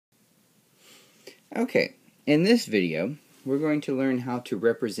Okay, in this video, we're going to learn how to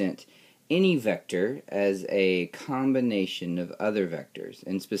represent any vector as a combination of other vectors.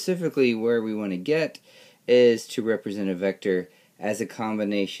 And specifically where we want to get is to represent a vector as a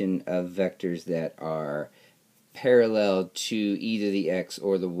combination of vectors that are parallel to either the x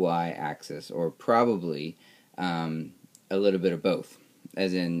or the y axis, or probably a little bit of both.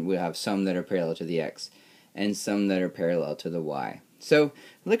 As in, we have some that are parallel to the x and some that are parallel to the y. So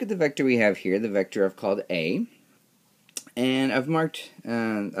look at the vector we have here, the vector I've called A, and I've marked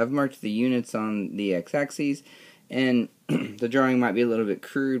the units on the x-axis, and the drawing might be a little bit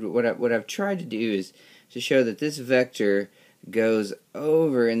crude, but what I've tried to do is to show that this vector goes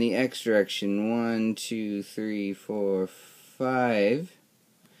over in the x direction 1, 2, 3, 4, 5,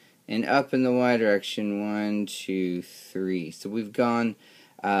 and up in the y direction 1, 2, 3. So we've gone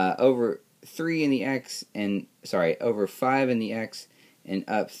over 3 in the x, and over 5 in the x, and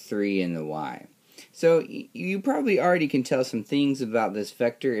up 3 in the y. So you probably already can tell some things about this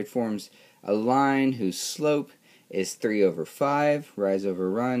vector. It forms a line whose slope is 3 over 5, rise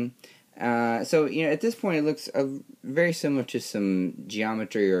over run. So at this point it looks very similar to some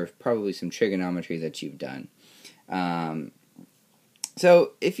geometry or probably some trigonometry that you've done.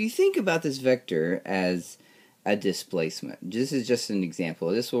 So if you think about this vector as a displacement, this is just an example.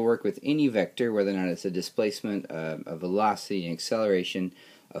 This will work with any vector, whether or not it's a displacement, a velocity, an acceleration,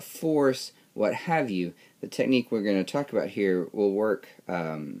 a force, what have you. The technique we're going to talk about here will work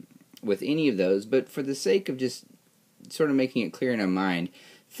with any of those, but for the sake of just sort of making it clear in our mind,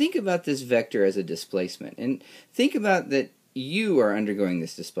 think about this vector as a displacement, and think about that you are undergoing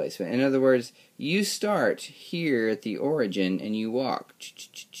this displacement. In other words, you start here at the origin and you walk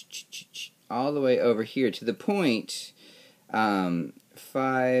all the way over here to the point 5,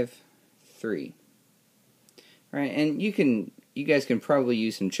 3. Right, and you guys can probably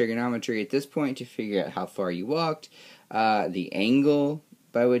use some trigonometry at this point to figure out how far you walked, the angle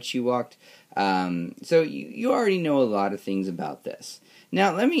by which you walked. So you already know a lot of things about this.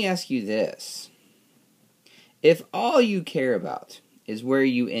 Now let me ask you this. If all you care about is where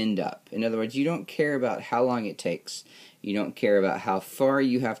you end up, in other words, you don't care about how long it takes, you don't care about how far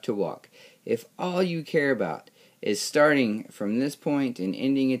you have to walk, if all you care about is starting from this point and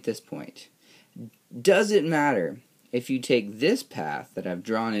ending at this point, does it matter if you take this path that I've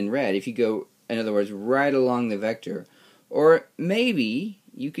drawn in red, if you go, in other words, right along the vector, or maybe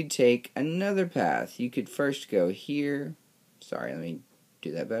you could take another path. You could first go here, let me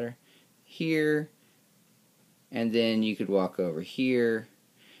do that better, here, and then you could walk over here,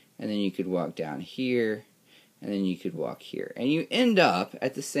 and then you could walk down here, and then you could walk here. And you end up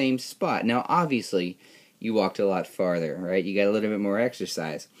at the same spot. Now, obviously, you walked a lot farther, right? You got a little bit more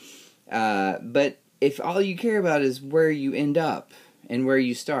exercise. But if all you care about is where you end up and where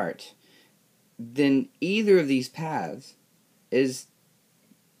you start, then either of these paths is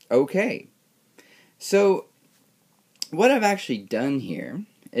okay. So, what I've actually done here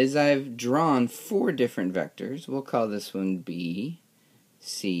is I've drawn 4 different vectors. We'll call this one B,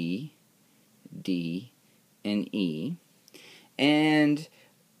 C, D, and E. And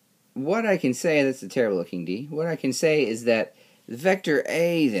what I can say, that's a terrible looking D, what I can say is that vector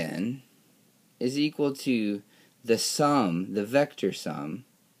A then is equal to the sum, the vector sum,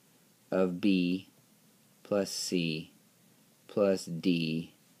 of B plus C plus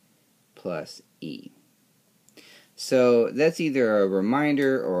D plus E. So that's either a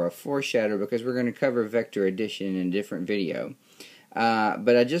reminder or a foreshadow, because we're going to cover vector addition in a different video.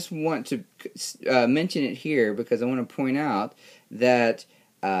 But I just want to mention it here because I want to point out that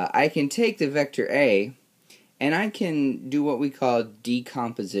I can take the vector A and I can do what we call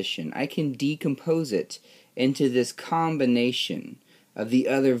decomposition. I can decompose it into this combination of the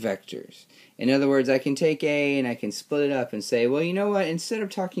other vectors. In other words, I can take A and I can split it up and say, well, you know what, instead of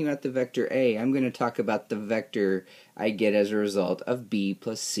talking about the vector A, I'm going to talk about the vector I get as a result of B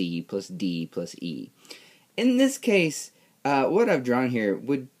plus C plus D plus E. In this case, what I've drawn here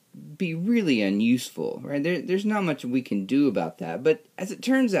would be really unuseful, right? There's not much we can do about that, but as it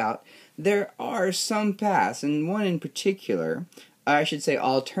turns out, there are some paths, and one in particular, I should say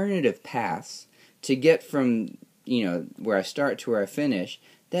alternative paths, to get from where I start to where I finish,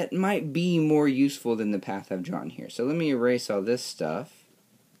 that might be more useful than the path I've drawn here. So let me erase all this stuff,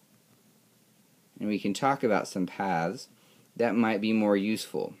 and we can talk about some paths that might be more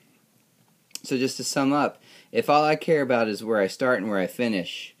useful. So just to sum up, if all I care about is where I start and where I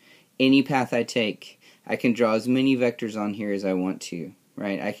finish, any path I take, I can draw as many vectors on here as I want to,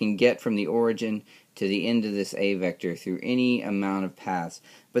 right? I can get from the origin to the end of this A vector through any amount of paths.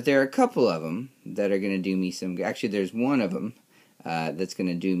 But there are a couple of them that are going to do me some good. Actually, there's one of them that's going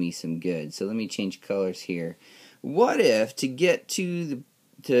to do me some good. So let me change colors here. What if, to get to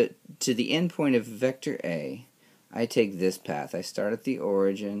the end point of vector A, I take this path. I start at the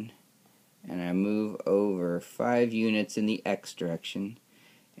origin, and I move over 5 units in the x direction.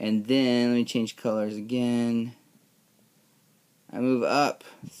 And then, let me change colors again. I move up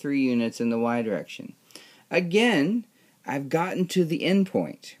 3 units in the y direction. Again, I've gotten to the end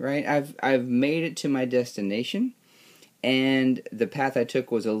point, right? I've made it to my destination, and the path I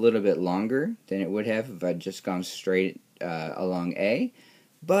took was a little bit longer than it would have if I'd just gone straight along A,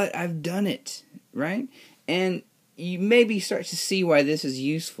 but I've done it, right? And you maybe start to see why this is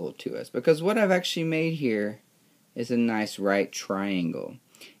useful to us, because what I've actually made here is a nice right triangle.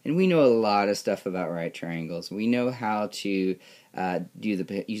 And we know a lot of stuff about right triangles. We know how to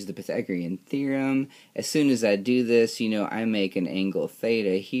use the Pythagorean theorem. As soon as I do this, you know, I make an angle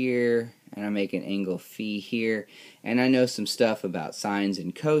theta here, and I make an angle phi here, and I know some stuff about sines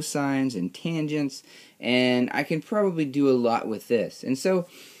and cosines and tangents, and I can probably do a lot with this. And so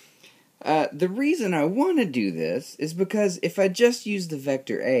the reason I want to do this is because if I just use the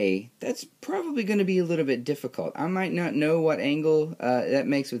vector A, that's probably going to be a little bit difficult. I might not know what angle that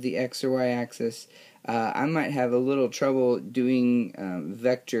makes with the x or y axis. I might have a little trouble doing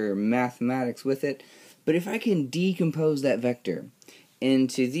vector mathematics with it. But if I can decompose that vector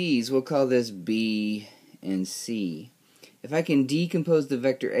into these, we'll call this B and C. If I can decompose the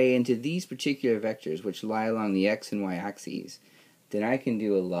vector A into these particular vectors, which lie along the x and y axes, then I can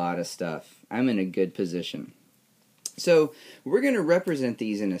do a lot of stuff. I'm in a good position. So we're going to represent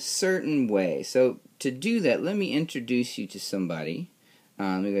these in a certain way. So to do that, let me introduce you to somebody.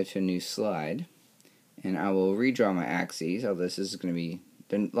 Let me go to a new slide, and I will redraw my axes. Oh, this is going to be,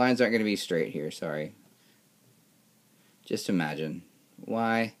 the lines aren't going to be straight here, sorry. Just imagine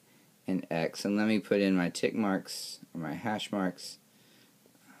y and x, and let me put in my tick marks, or my hash marks.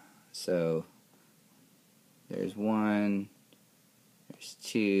 So there's 1, there's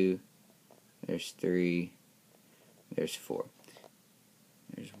 2, there's 3, there's 4.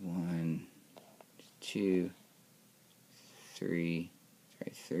 There's 1, 2, 3,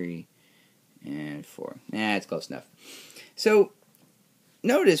 sorry, 3, and 4. It's close enough. So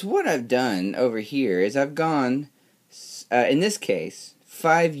notice what I've done over here is I've gone, in this case,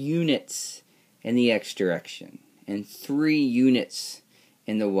 5 units in the x direction and 3 units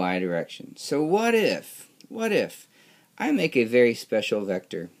in the y direction. So what if I make a very special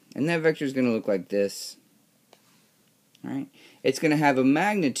vector, and that vector is going to look like this. All right? It's going to have a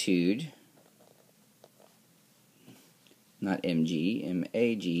magnitude, not mg,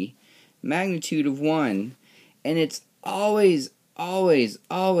 mag, magnitude of 1, and it's always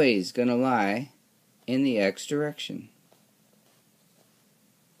going to lie in the x direction.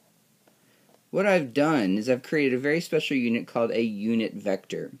 What I've done is I've created a very special unit called a unit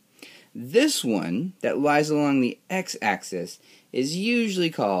vector. This one that lies along the x-axis is usually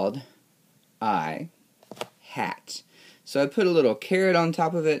called I hat. So I put a little caret on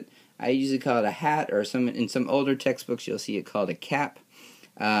top of it. I usually call it a hat, or in some older textbooks you'll see it called a cap.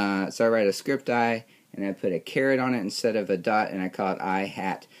 So I write a script I, and I put a caret on it instead of a dot, and I call it I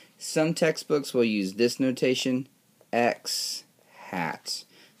hat. Some textbooks will use this notation, X hat.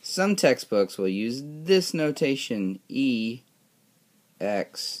 Some textbooks will use this notation, E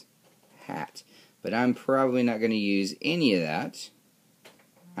X hat. But I'm probably not going to use any of that.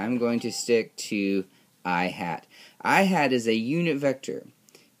 I'm going to stick to I hat. I hat is a unit vector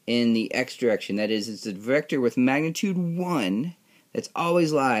in the x direction. That is, it's a vector with magnitude 1 that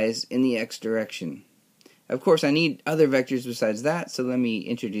always lies in the x direction. Of course, I need other vectors besides that, so let me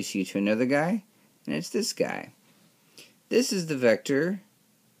introduce you to another guy, and it's this guy. This is the vector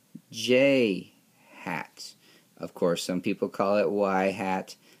J hat. Of course, some people call it Y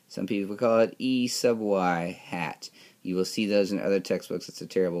hat. Some people call it E sub Y hat. You will see those in other textbooks. It's a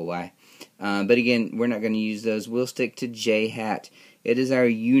terrible Y. But again, we're not going to use those. We'll stick to J hat. It is our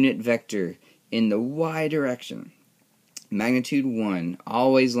unit vector in the Y direction. Magnitude 1,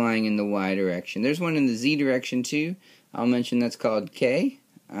 always lying in the Y direction. There's one in the Z direction too. I'll mention that's called K.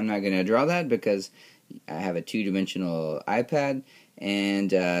 I'm not going to draw that because I have a 2-dimensional iPad, and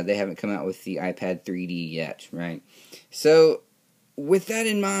they haven't come out with the iPad 3D yet, right? So, with that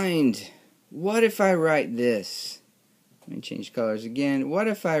in mind, what if I write this? Let me change colors again. What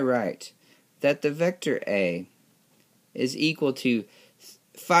if I write that the vector A is equal to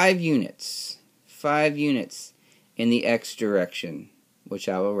 5 units in the x direction, which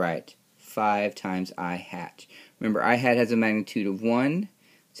I will write 5 times I hat. Remember, I hat has a magnitude of 1.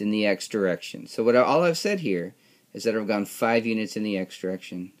 It's in the x direction. So all I've said here is that I've gone 5 units in the x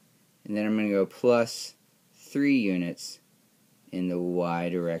direction, and then I'm going to go plus 3 units in the y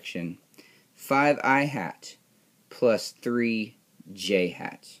direction. 5I hat plus 3J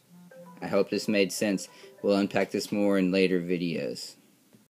hat. I hope this made sense. We'll unpack this more in later videos.